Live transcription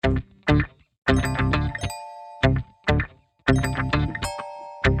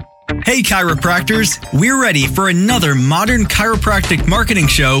Hey chiropractors, we're ready for another modern chiropractic marketing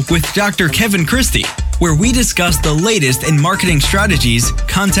show with Dr. Kevin Christie, where we discuss the latest in marketing strategies,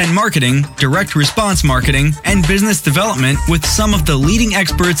 content marketing, direct response marketing, and business development with some of the leading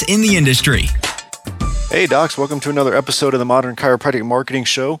experts in the industry. Hey docs, welcome to another episode of the Modern Chiropractic Marketing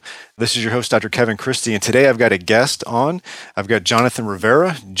Show. This is your host, Dr. Kevin Christie, and today I've got a guest on. I've got Jonathan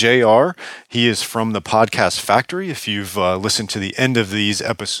Rivera, JR. He is from the Podcast Factory. If you've listened to the end of these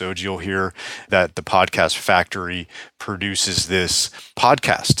episodes, you'll hear that the Podcast Factory produces this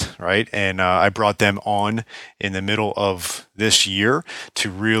podcast, right? And I brought them on in the middle of this year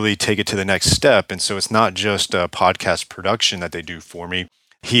to really take it to the next step. And so it's not just a podcast production that they do for me.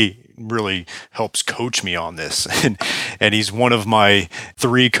 He really helps coach me on this. And he's one of my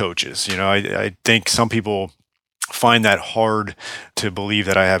three coaches. You know, I think some people find that hard to believe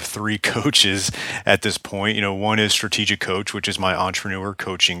that I have three coaches at this point. You know, one is Strategic Coach, which is my entrepreneur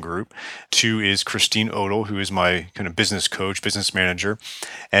coaching group. Two is Christine Odell, who is my kind of business coach, business manager.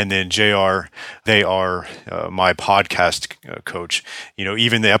 And then JR, they are my podcast coach. You know,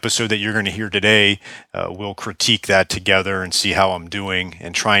 even the episode that you're going to hear today, we'll critique that together and see how I'm doing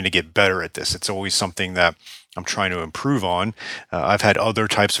and trying to get better at this. It's always something that I'm trying to improve on. I've had other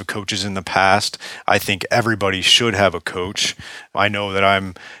types of coaches in the past. I think everybody should have a coach. I know that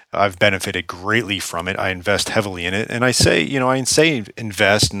I've benefited greatly from it. I invest heavily in it. And I say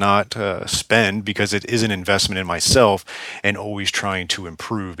invest, not spend, because it is an investment in myself and always trying to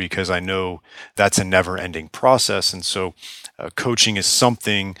improve, because I know that's a never-ending process. And so coaching is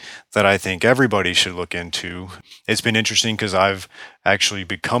something that I think everybody should look into. It's been interesting because I've actually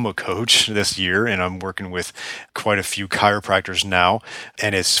become a coach this year, and I'm working with quite a few chiropractors now.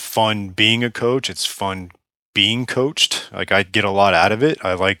 And it's fun being a coach. It's fun being coached. Like, I get a lot out of it.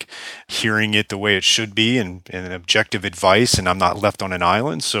 I like hearing it the way it should be and objective advice, and I'm not left on an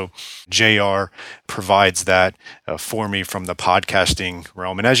island. So JR provides that for me from the podcasting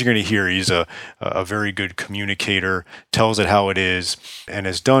realm. And as you're going to hear, he's a very good communicator, tells it how it is, and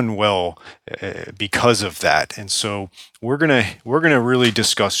has done well because of that. And so we're gonna really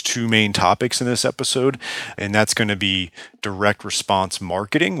discuss two main topics in this episode, and that's going to be direct response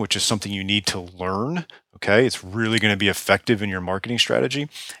marketing, which is something you need to learn. Okay, it's really going to be effective in your marketing strategy.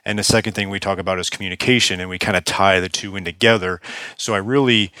 And the second thing we talk about is communication, and we kind of tie the two in together. So I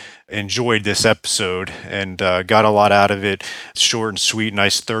really enjoyed this episode and got a lot out of it. It's short and sweet,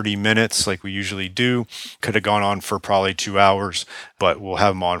 nice 30 minutes like we usually do. Could have gone on for probably 2 hours, but we'll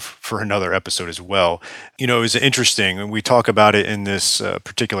have them on for another episode as well. You know, it was interesting, and we talk about it in this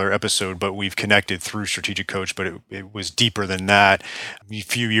particular episode, but we've connected through Strategic Coach, but it was deeper than that. A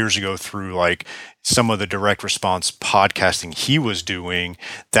few years ago through like some of the direct response podcasting he was doing,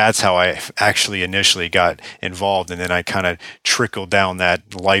 that's how I actually initially got involved. And then I kind of trickled down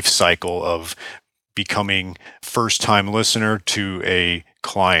that life cycle of becoming first-time listener to a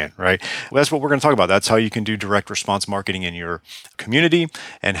client, right? Well, that's what we're going to talk about. That's how you can do direct response marketing in your community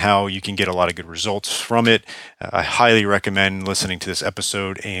and how you can get a lot of good results from it. I highly recommend listening to this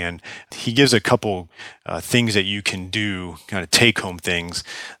episode, and he gives a couple things that you can do, kind of take-home things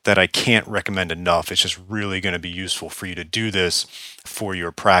that I can't recommend enough. It's just really going to be useful for you to do this for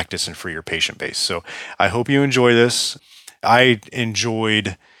your practice and for your patient base. So I hope you enjoy this. I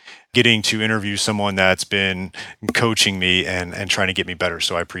enjoyed getting to interview someone that's been coaching me and trying to get me better.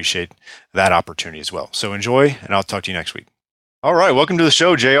 So I appreciate that opportunity as well. So enjoy, and I'll talk to you next week. All right. Welcome to the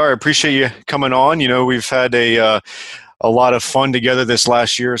show, JR. I appreciate you coming on. You know, we've had a lot of fun together this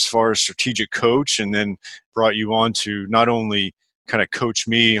last year as far as Strategic Coach, and then brought you on to not only kind of coach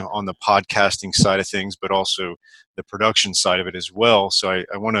me on the podcasting side of things, but also the production side of it as well. So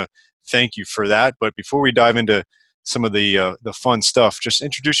I want to thank you for that. But before we dive into some of the fun stuff, just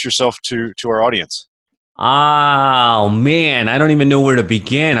introduce yourself to our audience. Oh, man, I don't even know where to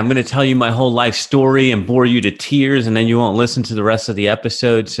begin. I'm going to tell you my whole life story and bore you to tears, and then you won't listen to the rest of the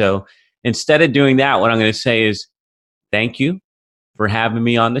episode. So instead of doing that, what I'm going to say is thank you for having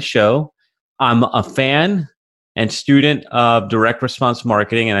me on the show. I'm a fan and student of direct response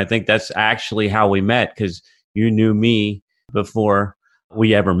marketing, and I think that's actually how we met, because you knew me before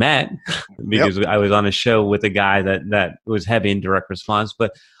we ever met, because I was on a show with a guy that was heavy in direct response.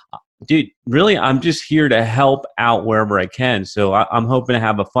 But dude, really, I'm just here to help out wherever I can. So I'm hoping to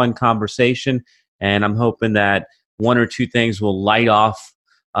have a fun conversation, and I'm hoping that one or two things will light off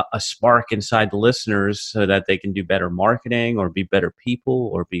a spark inside the listeners so that they can do better marketing or be better people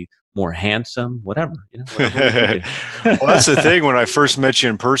or be more handsome, whatever. Whatever Well, that's the thing. When I first met you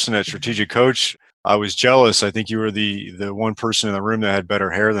in person at Strategic Coach, I was jealous. I think you were the one person in the room that had better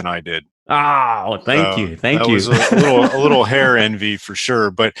hair than I did. Oh, thank you. Thank That you. was a little hair envy for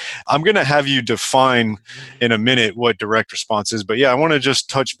sure. But I'm going to have you define in a minute what direct response is. But yeah, I want to just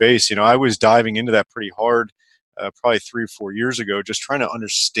touch base. I was diving into that pretty hard, probably 3 or 4 years ago, just trying to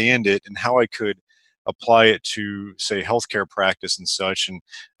understand it and how I could apply it to, say, healthcare practice and such. And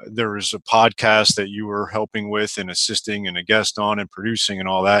there was a podcast that you were helping with and assisting and a guest on and producing and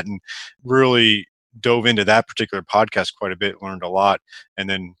all that, and really dove into that particular podcast quite a bit, learned a lot. And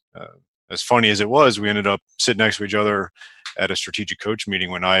then, as funny as it was, we ended up sitting next to each other at a strategic coach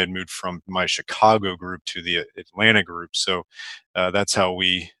meeting when I had moved from my Chicago group to the Atlanta group. So that's how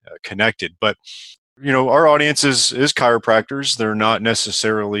we connected. But our audience is chiropractors. They're not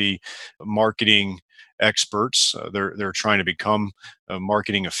necessarily marketing experts. They're trying to become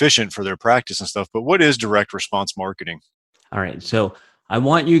marketing efficient for their practice and stuff. But what is direct response marketing? All right. So I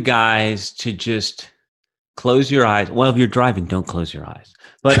want you guys to just close your eyes. Well, if you're driving, don't close your eyes.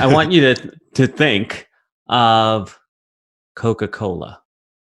 But I want you to think of Coca-Cola,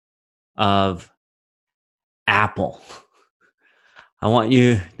 of Apple. I want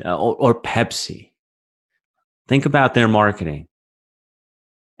you, or Pepsi. Think about their marketing.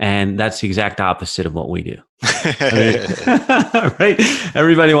 And that's the exact opposite of what we do. Right?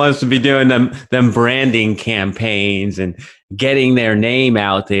 Everybody wants to be doing them branding campaigns and getting their name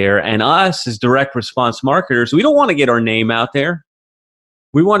out there. And us as direct response marketers, we don't want to get our name out there.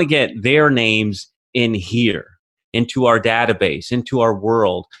 We want to get their names in here, into our database, into our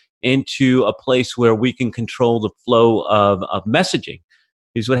world, into a place where we can control the flow of messaging.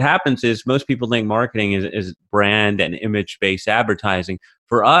 Because what happens is most people think marketing is brand and image-based advertising.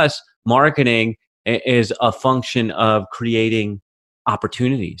 For us, marketing is a function of creating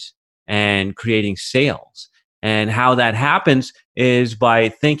opportunities and creating sales. And how that happens is by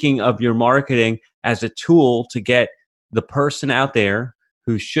thinking of your marketing as a tool to get the person out there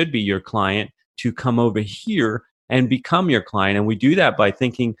who should be your client to come over here and become your client. And we do that by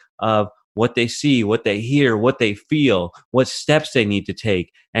thinking of what they see, what they hear, what they feel, what steps they need to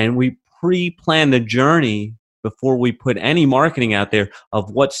take. And we pre-plan the journey before we put any marketing out there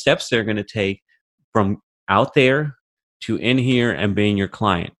of what steps they're going to take from out there to in here and being your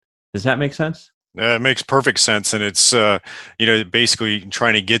client. Does that make sense? It makes perfect sense, and it's basically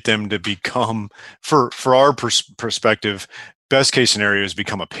trying to get them to become, for our perspective, best case scenario is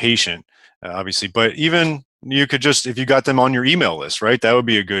become a patient, obviously. But even you could just, if you got them on your email list, right? That would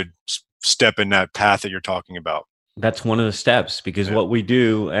be a good step in that path that you're talking about. That's one of the steps, because what we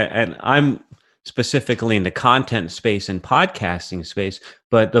do, and I'm specifically in the content space and podcasting space,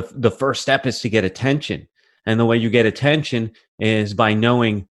 but the first step is to get attention. And the way you get attention is by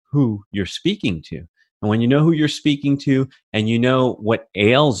knowing who you're speaking to. And when you know who you're speaking to and you know what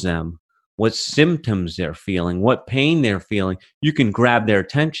ails them, what symptoms they're feeling, what pain they're feeling, you can grab their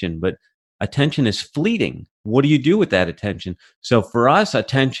attention. But attention is fleeting. What do you do with that attention? So for us,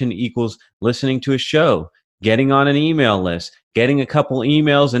 attention equals listening to a show, getting on an email list, getting a couple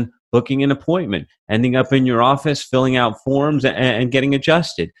emails and booking an appointment, ending up in your office, filling out forms and getting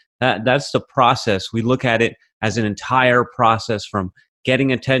adjusted. That's the process. We look at it as an entire process from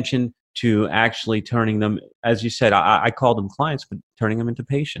getting attention to actually turning them, as you said, I call them clients, but turning them into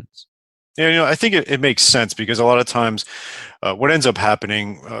patients. Yeah, I think it makes sense, because a lot of times what ends up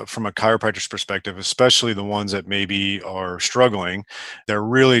happening from a chiropractor's perspective, especially the ones that maybe are struggling, they're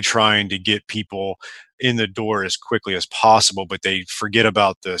really trying to get people in the door as quickly as possible, but they forget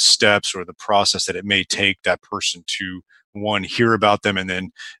about the steps or the process that it may take that person to, one, hear about them, and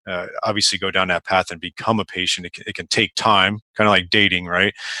then obviously go down that path and become a patient. It can take time, kind of like dating,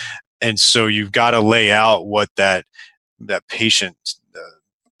 right? And so you've got to lay out what that patient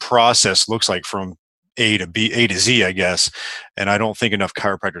process looks like from A to Z, I guess. And I don't think enough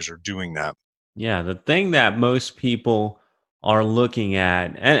chiropractors are doing that. Yeah, the thing that most people are looking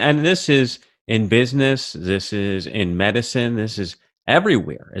at, and this is in business, this is in medicine, this is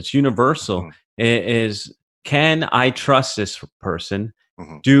everywhere, it's universal, is can I trust this person?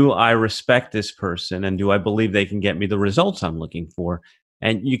 Mm-hmm. Do I respect this person? And do I believe they can get me the results I'm looking for?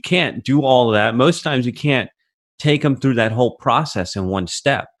 And you can't do all of that. Most times you can't take them through that whole process in one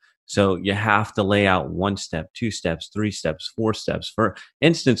step. So you have to lay out 1 step, 2 steps, 3 steps, 4 steps. For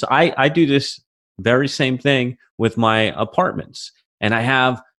instance, I do this very same thing with my apartments. And I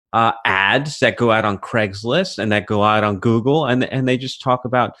have ads that go out on Craigslist and that go out on Google, and they just talk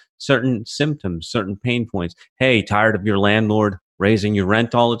about certain symptoms, certain pain points. Hey, tired of your landlord raising your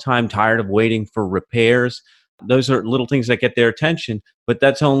rent all the time? Tired of waiting for repairs? Those are little things that get their attention, but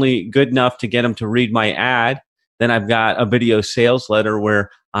that's only good enough to get them to read my ad. Then I've got a video sales letter where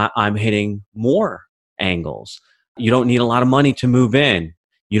I'm hitting more angles. You don't need a lot of money to move in.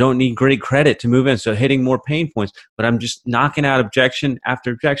 You don't need great credit to move in. So hitting more pain points, but I'm just knocking out objection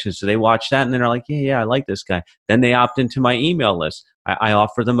after objection. So they watch that and then they're like, yeah, I like this guy. Then they opt into my email list. I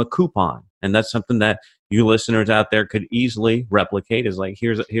offer them a coupon. And that's something that you listeners out there could easily replicate, is like,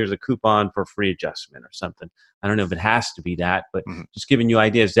 here's a coupon for free adjustment or something. I don't know if it has to be that, but just giving you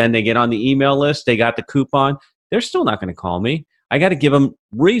ideas. Then they get on the email list. They got the coupon. They're still not going to call me. I got to give them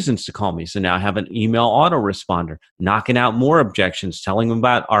reasons to call me. So now I have an email autoresponder, knocking out more objections, telling them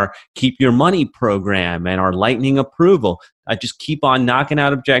about our Keep Your Money program and our lightning approval. I just keep on knocking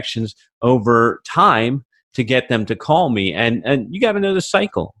out objections over time to get them to call me. And you got to know the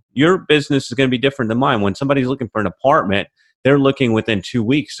cycle. Your business is going to be different than mine. When somebody's looking for an apartment, they're looking within 2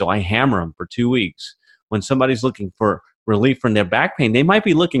 weeks. So I hammer them for 2 weeks. When somebody's looking for relief from their back pain, they might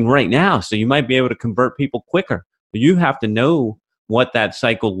be looking right now. So you might be able to convert people quicker. But you have to know what that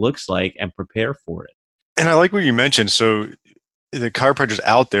cycle looks like and prepare for it. And I like what you mentioned. So the chiropractors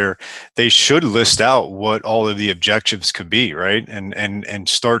out there, they should list out what all of the objectives could be, right? And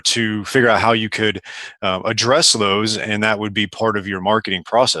start to figure out how you could address those. And that would be part of your marketing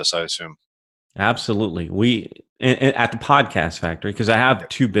process, I assume. Absolutely. We at the Podcast Factory, because I have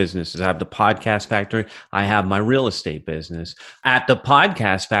two businesses. I have the Podcast Factory. I have my real estate business. At the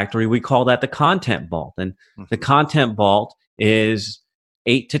Podcast Factory, we call that the Content Vault. And the Content Vault is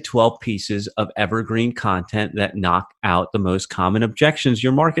 8 to 12 pieces of evergreen content that knock out the most common objections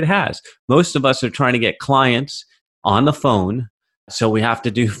your market has. Most of us are trying to get clients on the phone. So we have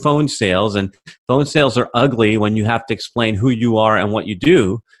to do phone sales, and phone sales are ugly when you have to explain who you are and what you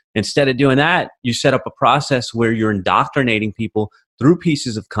do. Instead of doing that, you set up a process where you're indoctrinating people through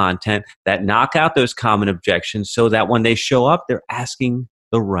pieces of content that knock out those common objections so that when they show up, they're asking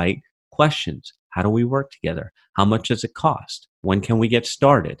the right questions. How do we work together? How much does it cost? When can we get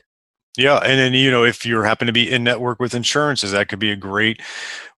started? Yeah. And then, if you happen to be in network with insurances, that could be a great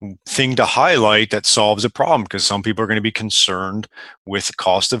thing to highlight that solves a problem, because some people are going to be concerned with the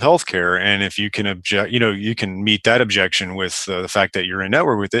cost of healthcare. And if you can you can meet that objection with the fact that you're in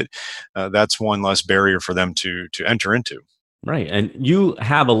network with it, that's one less barrier for them to enter into. Right. And you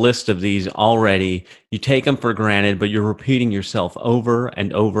have a list of these already. You take them for granted, but you're repeating yourself over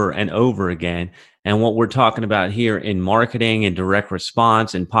and over and over again. And what we're talking about here in marketing and direct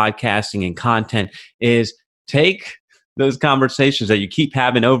response and podcasting and content is take those conversations that you keep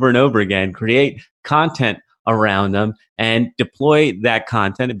having over and over again, create content around them, and deploy that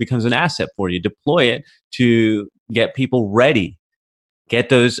content. It becomes an asset for you. Deploy it to get people ready. Get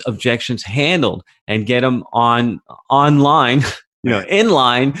those objections handled and get them online, in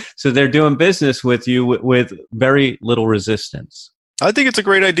line, so they're doing business with you with very little resistance. I think it's a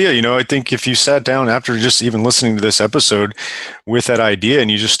great idea. I think if you sat down after just even listening to this episode with that idea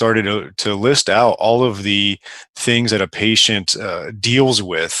and you just started to list out all of the things that a patient deals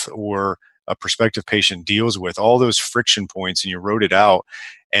with, or a prospective patient deals with, all those friction points, and you wrote it out,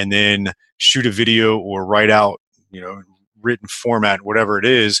 and then shoot a video or write out, written format, whatever it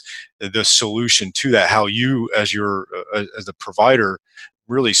is, the solution to that, how you as the provider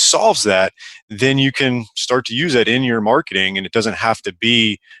really solves that, then you can start to use that in your marketing. And it doesn't have to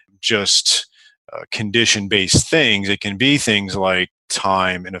be just condition-based things. It can be things like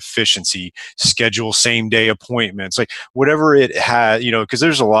time and efficiency, schedule same day appointments, like whatever it has, because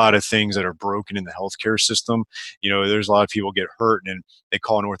there's a lot of things that are broken in the healthcare system. There's a lot of people get hurt and they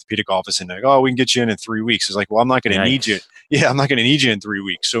call an orthopedic office and they're like, oh, we can get you in 3 weeks. It's like, well, I'm not going to need you. Yeah, I'm not going to need you in 3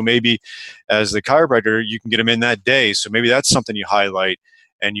 weeks. So maybe as the chiropractor, you can get them in that day. So maybe that's something you highlight,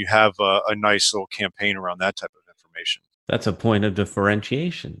 and you have a nice little campaign around that type of information. That's a point of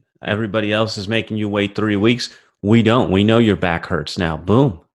differentiation. Everybody else is making you wait 3 weeks. We don't. We know your back hurts now.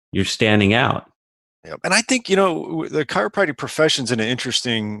 Boom. You're standing out. Yeah. And I think, the chiropractic profession's in an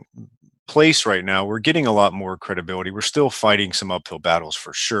interesting place right now. We're getting a lot more credibility. We're still fighting some uphill battles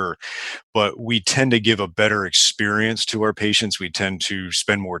for sure, but we tend to give a better experience to our patients. We tend to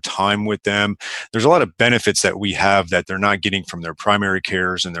spend more time with them. There's a lot of benefits that we have that they're not getting from their primary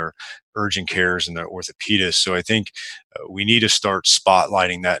cares and their urgent cares and their orthopedists. So I think we need to start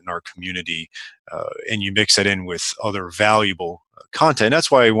spotlighting that in our community, and you mix that in with other valuable content.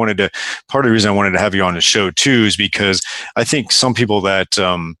 That's why part of the reason I wanted to have you on the show too, is because I think some people that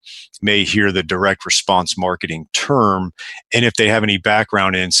may hear the direct response marketing term, and if they have any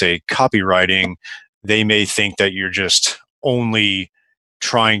background in, say, copywriting, they may think that you're just only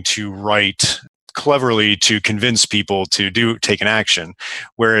trying to write cleverly to convince people to take an action.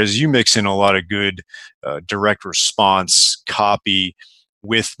 Whereas you mix in a lot of good direct response copy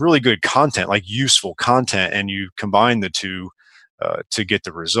with really good content, like useful content, and you combine the two to get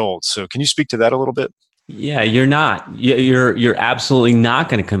the results. So can you speak to that a little bit? Yeah, you're not. You're absolutely not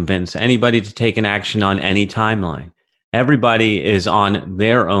going to convince anybody to take an action on any timeline. Everybody is on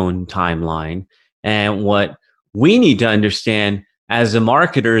their own timeline, and what we need to understand as the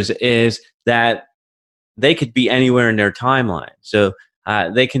marketers is that they could be anywhere in their timeline. So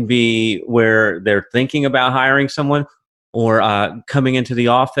they can be where they're thinking about hiring someone, or coming into the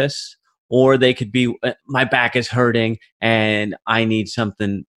office, or they could be, my back is hurting and I need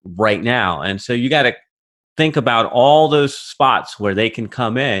something right now. And so you got to think about all those spots where they can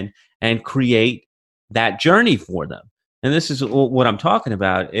come in and create that journey for them. And this is what I'm talking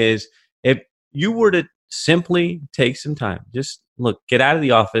about is, if you were to simply take some time, just look, get out of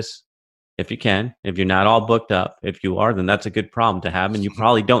the office if you can. If you're not all booked up, if you are, then that's a good problem to have, and you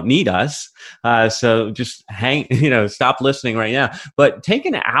probably don't need us. So just stop listening right now. But take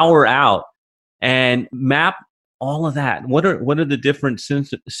an hour out and map all of that. What are the different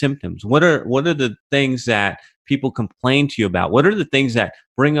symptoms? What are the things that people complain to you about? What are the things that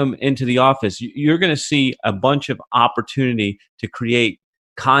bring them into the office? You're going to see a bunch of opportunity to create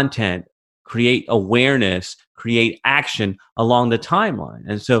content, create awareness, create action along the timeline.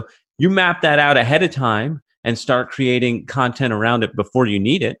 And so you map that out ahead of time and start creating content around it before you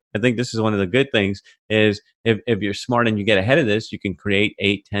need it. I think this is one of the good things is, if you're smart and you get ahead of this, you can create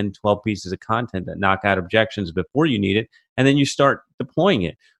 8, 10, 12 pieces of content that knock out objections before you need it. And then you start deploying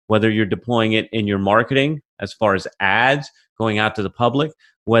it, whether you're deploying it in your marketing as far as ads going out to the public,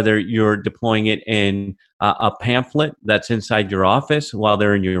 whether you're deploying it in a pamphlet that's inside your office while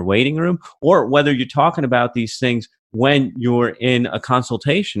they're in your waiting room, or whether you're talking about these things when you're in a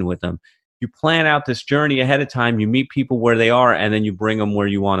consultation with them. You plan out this journey ahead of time, you meet people where they are, and then you bring them where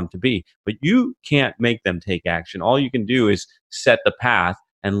you want them to be. But you can't make them take action. All you can do is set the path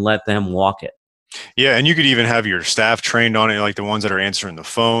and let them walk it. Yeah, and you could even have your staff trained on it, like the ones that are answering the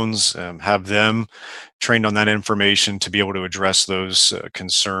phones, have them trained on that information to be able to address those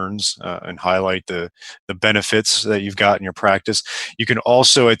concerns and highlight the benefits that you've got in your practice. You can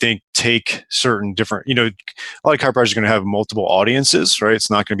also, I think, take certain different, a lot of chiropractors are going to have multiple audiences, right? It's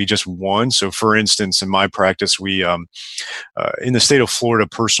not going to be just one. So for instance, in my practice, we, in the state of Florida,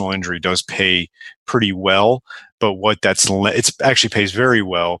 personal injury does pay pretty well. But it actually pays very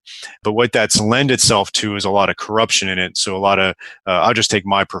well. But what that's lend itself to is a lot of corruption in it. So a lot of, I'll just take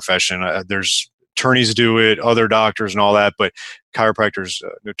my profession. There's attorneys do it, other doctors and all that. But chiropractors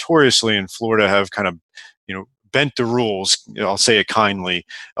notoriously in Florida have kind of, bent the rules, I'll say it kindly,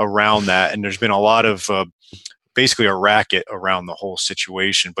 around that. And there's been a lot of basically a racket around the whole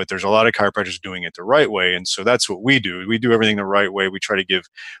situation, but there's a lot of chiropractors doing it the right way. And so that's what we do. We do everything the right way. We try to give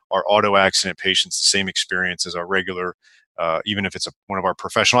our auto accident patients the same experience as our regular, even if it's one of our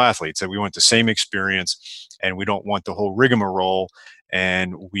professional athletes, that we want the same experience, and we don't want the whole rigmarole.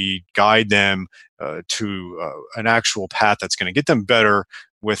 And we guide them to an actual path that's going to get them better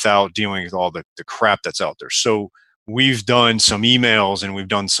without dealing with all the crap that's out there. So we've done some emails and we've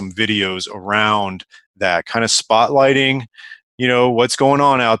done some videos around that, kind of spotlighting, what's going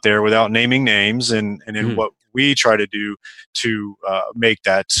on out there without naming names, and then what we try to do to make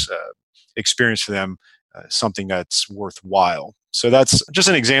that experience for them something that's worthwhile. So that's just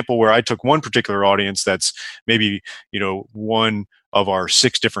an example where I took one particular audience that's maybe, one of our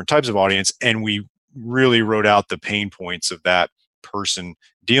 6 different types of audience, and we really wrote out the pain points of that person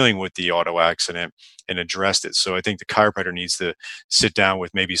dealing with the auto accident and addressed it. So I think the chiropractor needs to sit down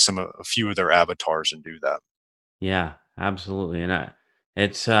with maybe a few of their avatars and do that. Yeah, absolutely. And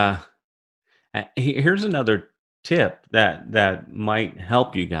it's here's another tip that might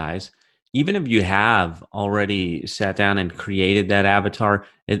help you guys. Even if you have already sat down and created that avatar,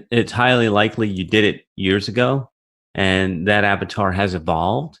 it's highly likely you did it years ago, and that avatar has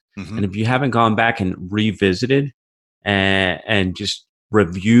evolved. Mm-hmm. And if you haven't gone back and revisited and just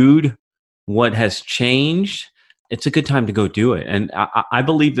reviewed what has changed, it's a good time to go do it. And I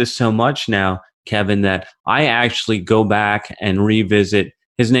believe this so much now, Kevin, that I actually go back and revisit.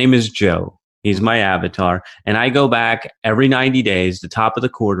 His name is Joe. He's my avatar. And I go back every 90 days, the top of the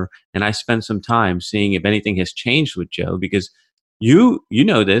quarter, and I spend some time seeing if anything has changed with Joe, because you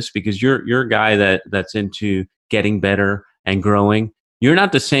know this, because you're a guy that's into getting better and growing. You're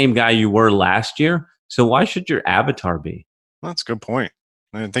not the same guy you were last year. So why should your avatar be? That's a good point.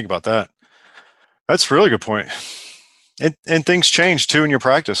 I didn't think about that. That's a really good point. And things change too in your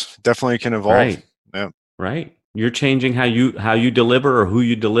practice. Definitely can evolve. Right. Yeah. Right. You're changing how you deliver or who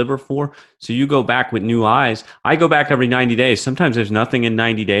you deliver for. So you go back with new eyes. I go back every 90 days. Sometimes there's nothing in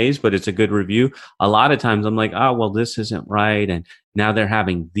 90 days, but it's a good review. A lot of times I'm like, oh, well, this isn't right. And now they're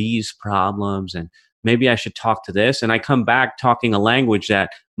having these problems, and maybe I should talk to this. And I come back talking a language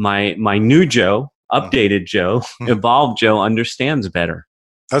that my new Joe, updated Joe, evolved Joe understands better.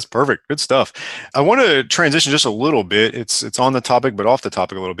 That's perfect. Good stuff. I want to transition just a little bit. It's on the topic, but off the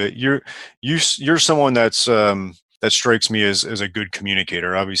topic a little bit. You're someone that's that strikes me as a good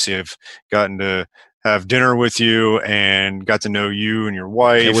communicator. Obviously, I've gotten to have dinner with you and got to know you and your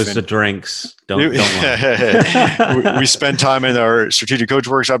wife. It was and the drinks. Don't lie. we spend time in our strategic coach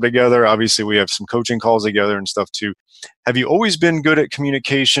workshop together. Obviously, we have some coaching calls together and stuff too. Have you always been good at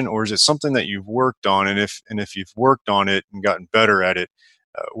communication, or is it something that you've worked on? And if you've worked on it and gotten better at it,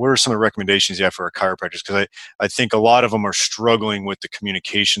 what are some of the recommendations you have for our chiropractors? Because I think a lot of them are struggling with the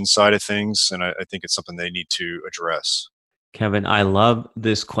communication side of things, and I think it's something they need to address. Kevin, I love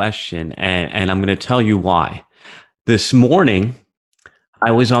this question, and I'm going to tell you why. This morning,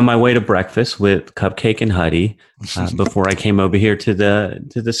 I was on my way to breakfast with Cupcake and Huddy before I came over here to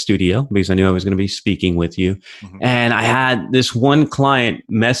the studio because I knew I was going to be speaking with you. Mm-hmm. And I had this one client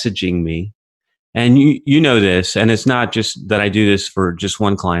messaging me, and you know this, and it's not just that I do this for just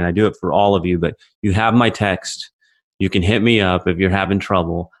one client. I do it for all of you, but you have my text. You can hit me up if you're having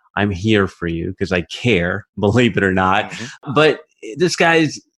trouble. I'm here for you because I care, believe it or not. Mm-hmm. But this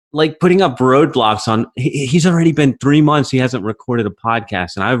guy's like putting up roadblocks on, he's already been 3 months. He hasn't recorded a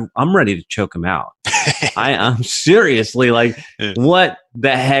podcast, and I'm ready to choke him out. I'm seriously like, what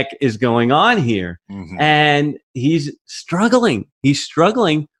the heck is going on here? Mm-hmm. And he's struggling. He's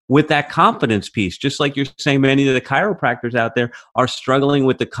struggling with that confidence piece. Just like you're saying, many of the chiropractors out there are struggling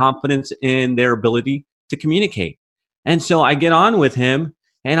with the confidence in their ability to communicate. And so I get on with him.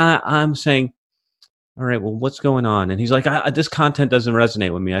 And I'm saying, all right, well, what's going on? And he's like, this content doesn't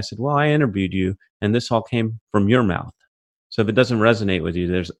resonate with me. I said, well, I interviewed you, and this all came from your mouth. So if it doesn't resonate with you,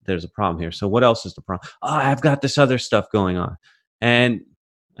 there's a problem here. So what else is the problem? Oh, I've got this other stuff going on. And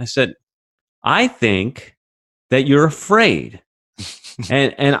I said, I think that you're afraid.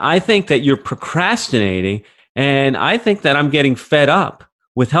 and I think that you're procrastinating. And I think that I'm getting fed up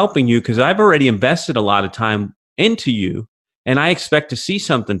with helping you because I've already invested a lot of time into you. And I expect to see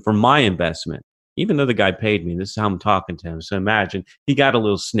something from my investment, even though the guy paid me. This is how I'm talking to him. So imagine he got a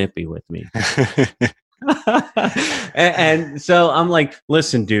little snippy with me. and so I'm like,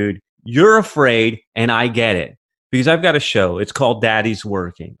 listen, dude, you're afraid and I get it because I've got a show. It's called Daddy's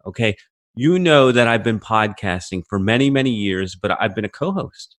Working. Okay. You know that I've been podcasting for many, many years, but I've been a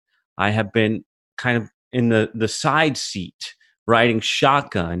co-host. I have been kind of in the side seat, riding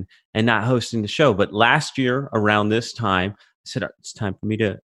shotgun and not hosting the show. But last year around this time, I said, it's time for me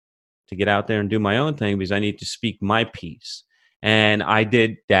to get out there and do my own thing because I need to speak my piece. And I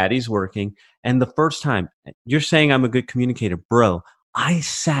did Daddy's Working. And the first time, you're saying I'm a good communicator. Bro, I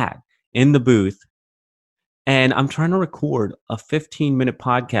sat in the booth and I'm trying to record a 15-minute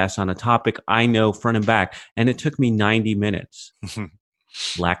podcast on a topic I know front and back. And it took me 90 minutes.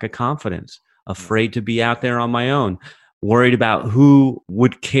 Lack of confidence, afraid to be out there on my own, worried about who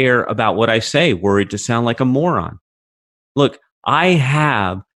would care about what I say, worried to sound like a moron. Look, I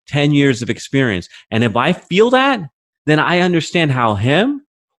have 10 years of experience. And if I feel that, then I understand how him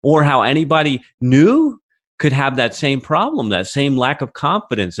or how anybody new could have that same problem, that same lack of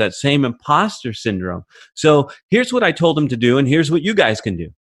confidence, that same imposter syndrome. So here's what I told him to do, and here's what you guys can do.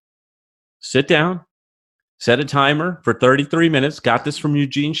 Sit down, set a timer for 33 minutes. Got this from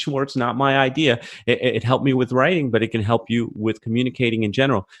Eugene Schwartz, not my idea. It helped me with writing, but it can help you with communicating in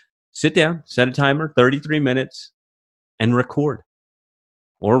general. Sit down, set a timer, 33 minutes. And record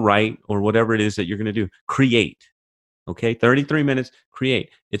or write or whatever it is that you're going to do. Create. Okay, 33 minutes, create.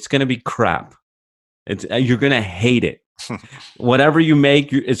 It's going to be crap. You're going to hate it. Whatever you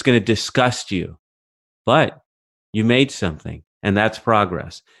make, it's going to disgust you. But you made something, and that's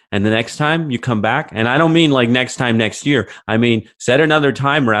progress. And the next time you come back, and I don't mean like next time next year. I mean, set another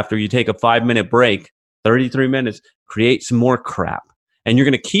timer after you take a 5-minute break, 33 minutes, create some more crap. And you're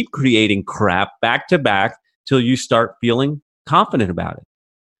going to keep creating crap back to back till you start feeling confident about it.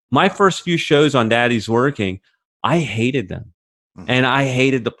 My first few shows on Daddy's Working, I hated them. And I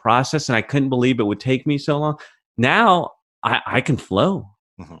hated the process, and I couldn't believe it would take me so long. Now I can flow.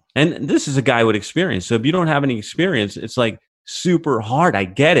 Mm-hmm. And this is a guy with experience. So if you don't have any experience, it's like super hard. I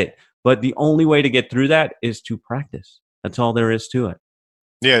get it. But the only way to get through that is to practice. That's all there is to it.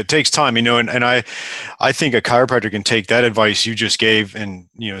 Yeah, it takes time, and I think a chiropractor can take that advice you just gave, and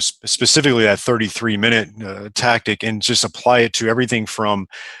specifically that 33-minute tactic, and just apply it to everything from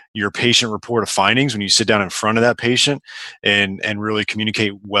your patient report of findings when you sit down in front of that patient, and really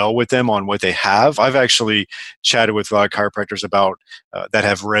communicate well with them on what they have. I've actually chatted with a lot of chiropractors about that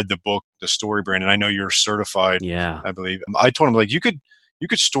have read the book, The Story Brand, and I know you're certified. Yeah, I believe. I told them, like, you could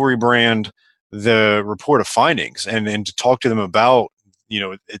story brand the report of findings, and to talk to them about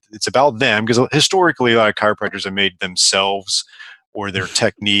it's about them, because historically a lot of chiropractors have made themselves or their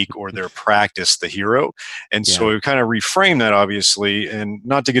technique or their practice the hero. And so we kind of reframe that, obviously, and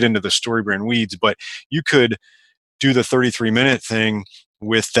not to get into the story brand weeds, but you could do the 33-minute thing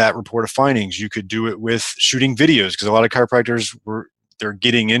with that report of findings. You could do it with shooting videos, because a lot of chiropractors they're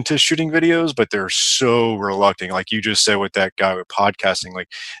getting into shooting videos, but they're so reluctant. Like you just said with that guy with podcasting, like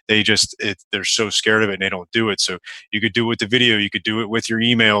they're so scared of it and they don't do it. So you could do it with the video, you could do it with your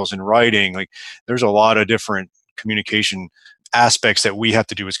emails and writing. Like there's a lot of different communication aspects that we have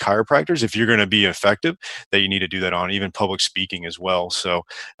to do as chiropractors if you're going to be effective, that you need to do that on, even public speaking as well. So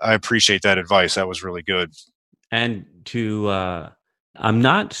I appreciate that advice. That was really good. And I'm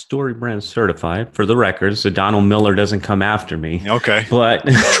not Story Brand certified, for the record, so Donald Miller doesn't come after me. Okay. But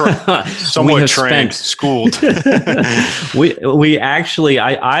somewhat trained, schooled. we actually,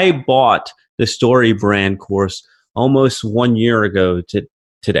 I bought the Story Brand course almost 1 year ago to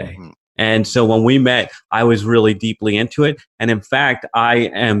today. Mm-hmm. And so when we met, I was really deeply into it. And in fact, I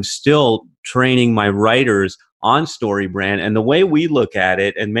am still training my writers on Story Brand. And the way we look at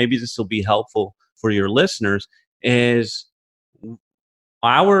it, and maybe this will be helpful for your listeners, is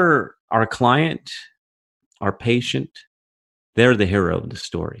our client, our patient, they're the hero of the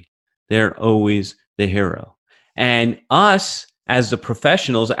story. They're always the hero. And us as the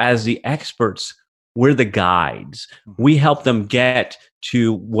professionals, as the experts, we're the guides. We help them get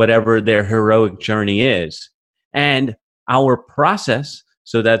to whatever their heroic journey is. And our process,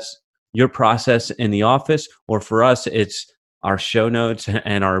 so that's your process in the office, or for us, it's our show notes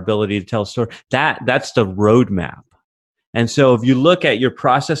and our ability to tell a story. That's the roadmap. And so if you look at your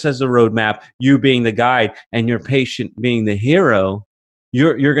process as a roadmap, you being the guide and your patient being the hero,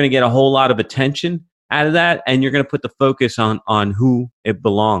 you're going to get a whole lot of attention out of that, and you're going to put the focus on who it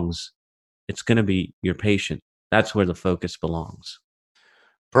belongs. It's going to be your patient. That's where the focus belongs.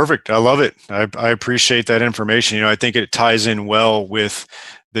 Perfect. I love it. I appreciate that information. I think it ties in well with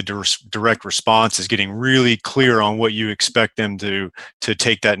the direct response, is getting really clear on what you expect them to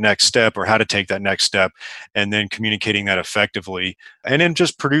take that next step, or how to take that next step, and then communicating that effectively, and then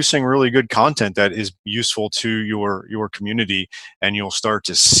just producing really good content that is useful to your community, and you'll start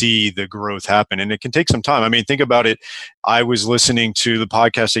to see the growth happen. And it can take some time. I mean, think about it. I was listening to the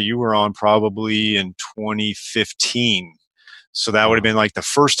podcast that you were on probably in 2015. So that would have been like the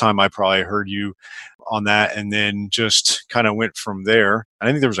first time I probably heard you on that, and then just kind of went from there. I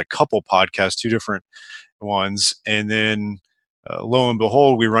think there was a couple podcasts, 2 different ones, and then lo and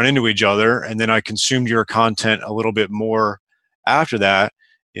behold, we run into each other, and then I consumed your content a little bit more after that,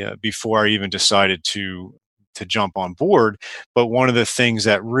 before I even decided to jump on board. But one of the things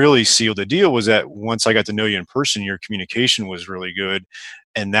that really sealed the deal was that once I got to know you in person, your communication was really good,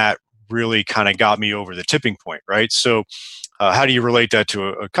 and that really kind of got me over the tipping point, right? So how do you relate that to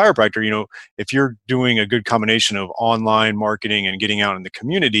a chiropractor? If you're doing a good combination of online marketing and getting out in the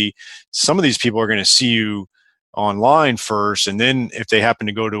community, some of these people are going to see you online first. And then if they happen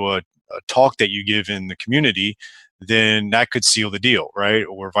to go to a talk that you give in the community, then that could seal the deal, right?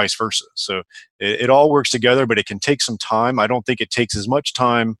 Or vice versa. So it all works together, but it can take some time. I don't think it takes as much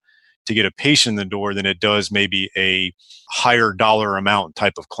time to get a patient in the door than it does maybe a higher dollar amount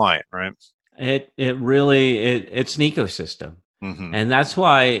type of client, right? It's an ecosystem. Mm-hmm. And that's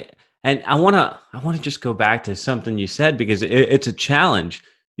why, and I want to just go back to something you said, because it's a challenge.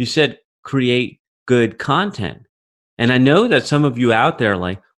 You said create good content. And I know that some of you out there are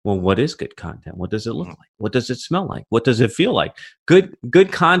like, well, what is good content? What does it look like? What does it smell like? What does it feel like? Good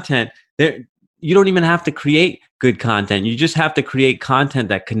content there. You don't even have to create good content. You just have to create content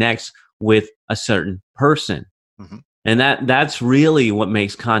that connects with a certain person. Mm-hmm. And that's really what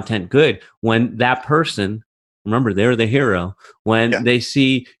makes content good. When that person, remember, they're the hero, when they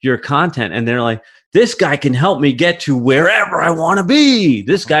see your content and they're like, this guy can help me get to wherever I want to be.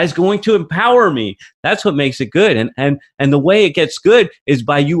 This guy's going to empower me. That's what makes it good. And the way it gets good is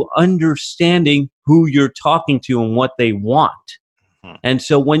by you understanding who you're talking to and what they want. Mm-hmm. And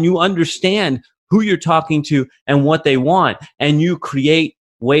so when you understand who you're talking to and what they want, and you create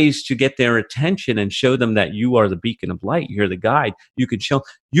ways to get their attention and show them that you are the beacon of light, you're the guide,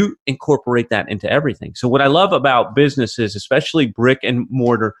 you incorporate that into everything. So what I love about businesses, especially brick and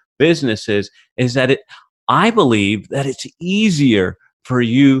mortar businesses, is that I believe that it's easier for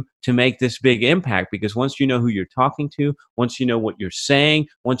you to make this big impact, because once you know who you're talking to, once you know what you're saying,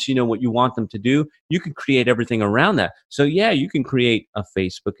 once you know what you want them to do, you can create everything around that. So you can create a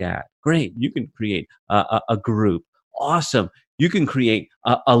Facebook ad. Great. You can create a group. Awesome. You can create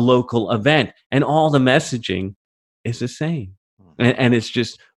a local event, and all the messaging is the same. And it's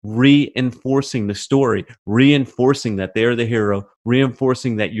just reinforcing the story, reinforcing that they're the hero,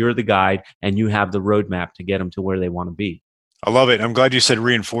 reinforcing that you're the guide and you have the roadmap to get them to where they want to be. I love it. I'm glad you said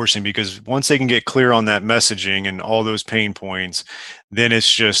reinforcing, because once they can get clear on that messaging and all those pain points, then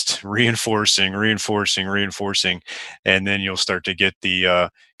it's just reinforcing. And then you'll start to get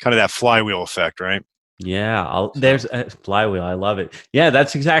the kind of that flywheel effect, right? Yeah, there's a flywheel. I love it. Yeah,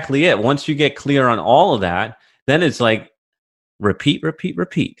 that's exactly it. Once you get clear on all of that, then it's like repeat.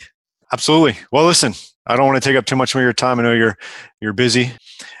 Absolutely. Well, listen, I don't want to take up too much of your time. I know you're busy.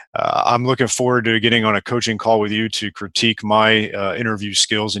 I'm looking forward to getting on a coaching call with you to critique my interview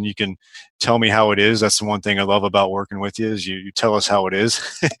skills, and you can tell me how it is. That's the one thing I love about working with you is you tell us how it is.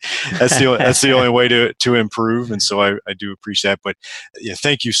 That's the only way to improve, and so I do appreciate that. But yeah,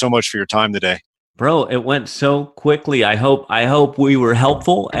 thank you so much for your time today. Bro, it went so quickly. I hope we were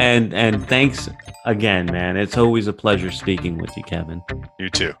helpful, and thanks again, man. It's always a pleasure speaking with you, Kevin. You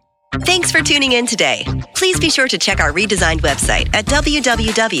too. Thanks for tuning in today. Please be sure to check our redesigned website at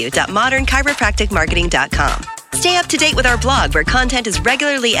www.modernchiropracticmarketing.com. Stay up to date with our blog, where content is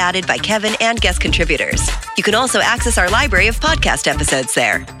regularly added by Kevin and guest contributors. You can also access our library of podcast episodes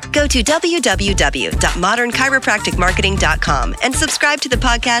there. Go to www.modernchiropracticmarketing.com and subscribe to the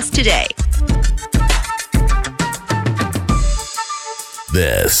podcast today.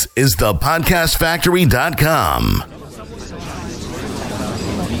 This is the podcastfactory.com.